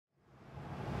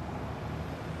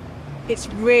It's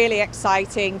really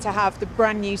exciting to have the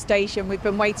brand new station. We've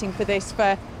been waiting for this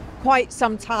for quite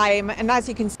some time, and as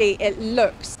you can see, it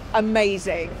looks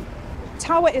amazing.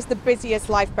 Tower is the busiest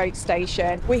lifeboat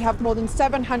station. We have more than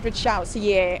 700 shouts a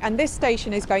year, and this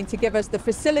station is going to give us the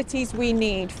facilities we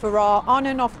need for our on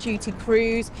and off duty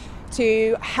crews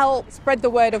to help spread the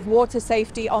word of water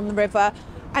safety on the river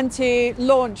and to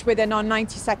launch within our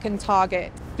 90-second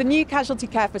target. The new casualty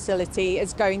care facility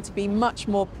is going to be much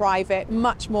more private,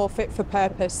 much more fit for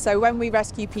purpose. So when we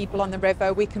rescue people on the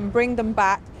river, we can bring them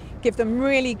back, give them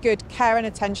really good care and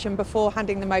attention before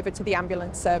handing them over to the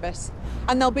ambulance service.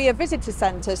 And there'll be a visitor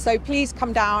centre, so please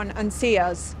come down and see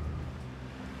us.